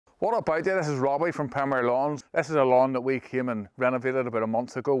What about you? This is Robbie from Primary Lawns. This is a lawn that we came and renovated about a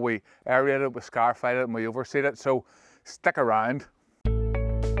month ago. We aerated it, we scarify it and we overseed it, so stick around.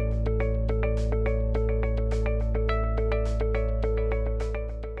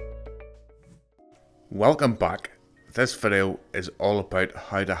 Welcome back. This video is all about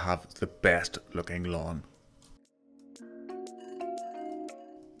how to have the best looking lawn.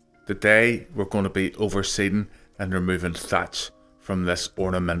 Today we're going to be overseeding and removing thatch from this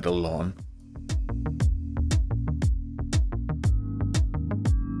ornamental lawn.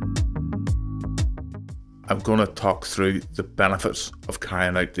 I'm going to talk through the benefits of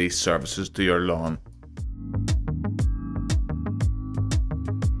carrying out these services to your lawn.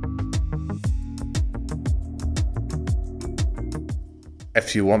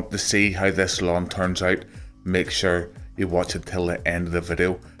 If you want to see how this lawn turns out, make sure you watch it till the end of the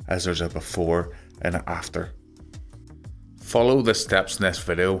video, as there's a before and an after. Follow the steps in this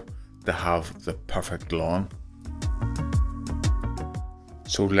video to have the perfect lawn.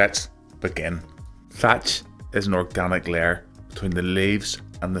 So let's begin. Thatch is an organic layer between the leaves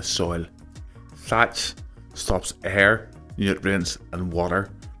and the soil. Thatch stops air, nutrients and water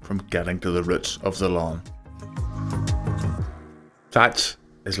from getting to the roots of the lawn. Thatch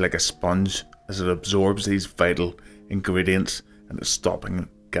is like a sponge as it absorbs these vital ingredients and is stopping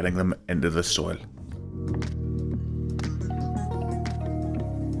getting them into the soil.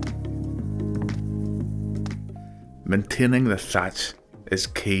 Maintaining the thatch is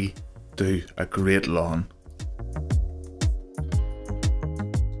key to a great lawn.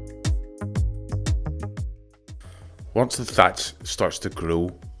 Once the thatch starts to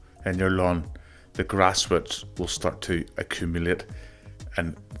grow in your lawn, the grass roots will start to accumulate,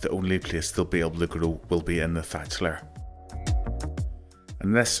 and the only place they'll be able to grow will be in the thatch layer.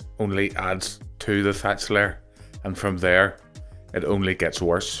 And this only adds to the thatch layer, and from there it only gets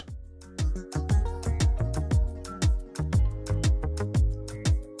worse.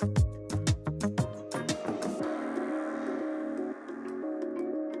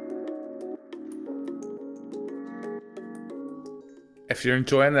 If you're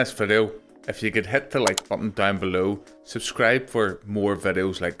enjoying this video, if you could hit the like button down below, subscribe for more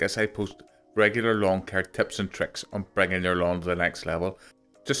videos like this. I post regular lawn care tips and tricks on bringing your lawn to the next level.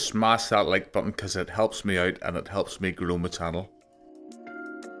 Just smash that like button because it helps me out and it helps me grow my channel.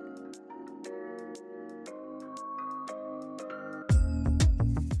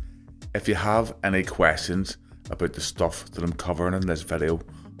 If you have any questions about the stuff that I'm covering in this video,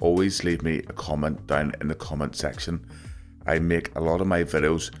 always leave me a comment down in the comment section. I make a lot of my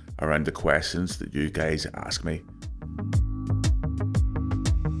videos around the questions that you guys ask me.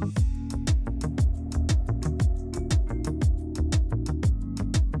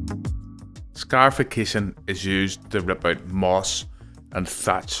 Scarification is used to rip out moss and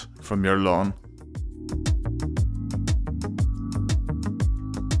thatch from your lawn.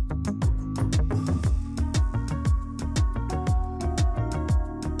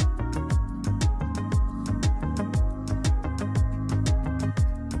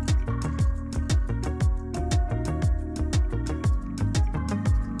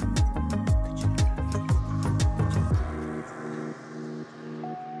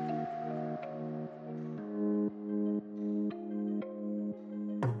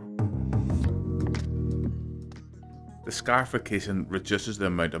 The scarification reduces the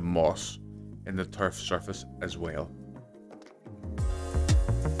amount of moss in the turf surface as well.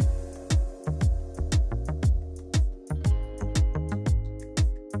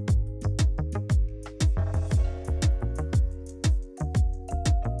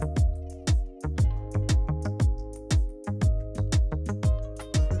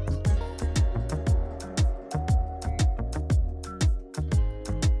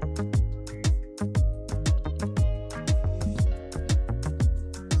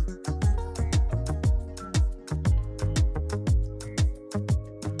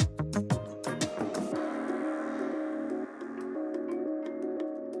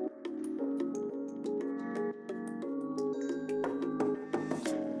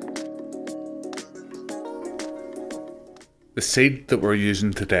 The seed that we're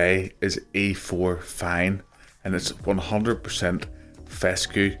using today is E4 Fine, and it's 100%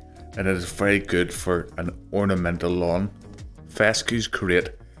 fescue, and it is very good for an ornamental lawn. Fescues create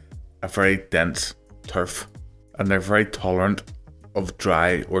a very dense turf, and they're very tolerant of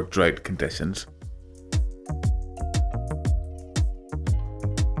dry or drought conditions.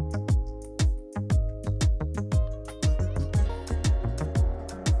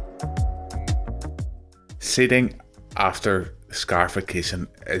 Seeding after scarification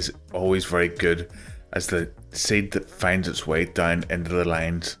is always very good, as the seed that finds its way down into the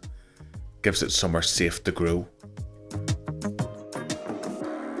lines gives it somewhere safe to grow.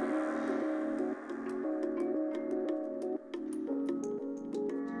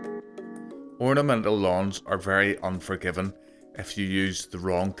 Ornamental lawns are very unforgiving if you use the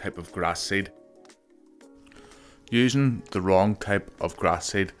wrong type of grass seed. Using the wrong type of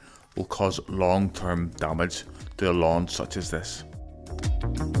grass seed will cause long-term damage to a lawn such as this.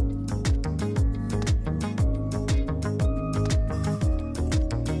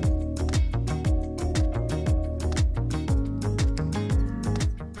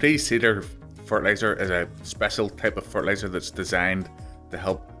 Pre-seeder fertilizer is a special type of fertilizer that's designed to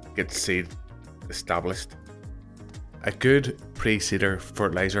help get seed established. A good pre-seeder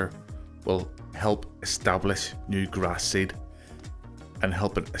fertilizer will help establish new grass seed and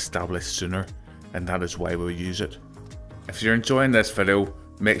help it establish sooner, and that is why we use it. If you're enjoying this video,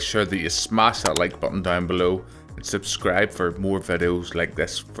 make sure that you smash that like button down below and subscribe for more videos like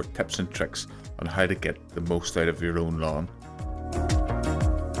this for tips and tricks on how to get the most out of your own lawn.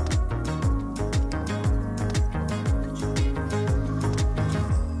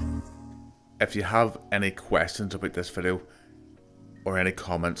 If you have any questions about this video or any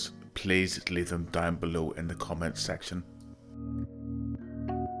comments, please leave them down below in the comments section.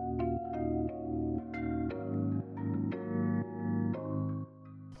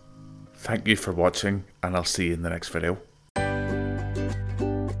 Thank you for watching, and I'll see you in the next video.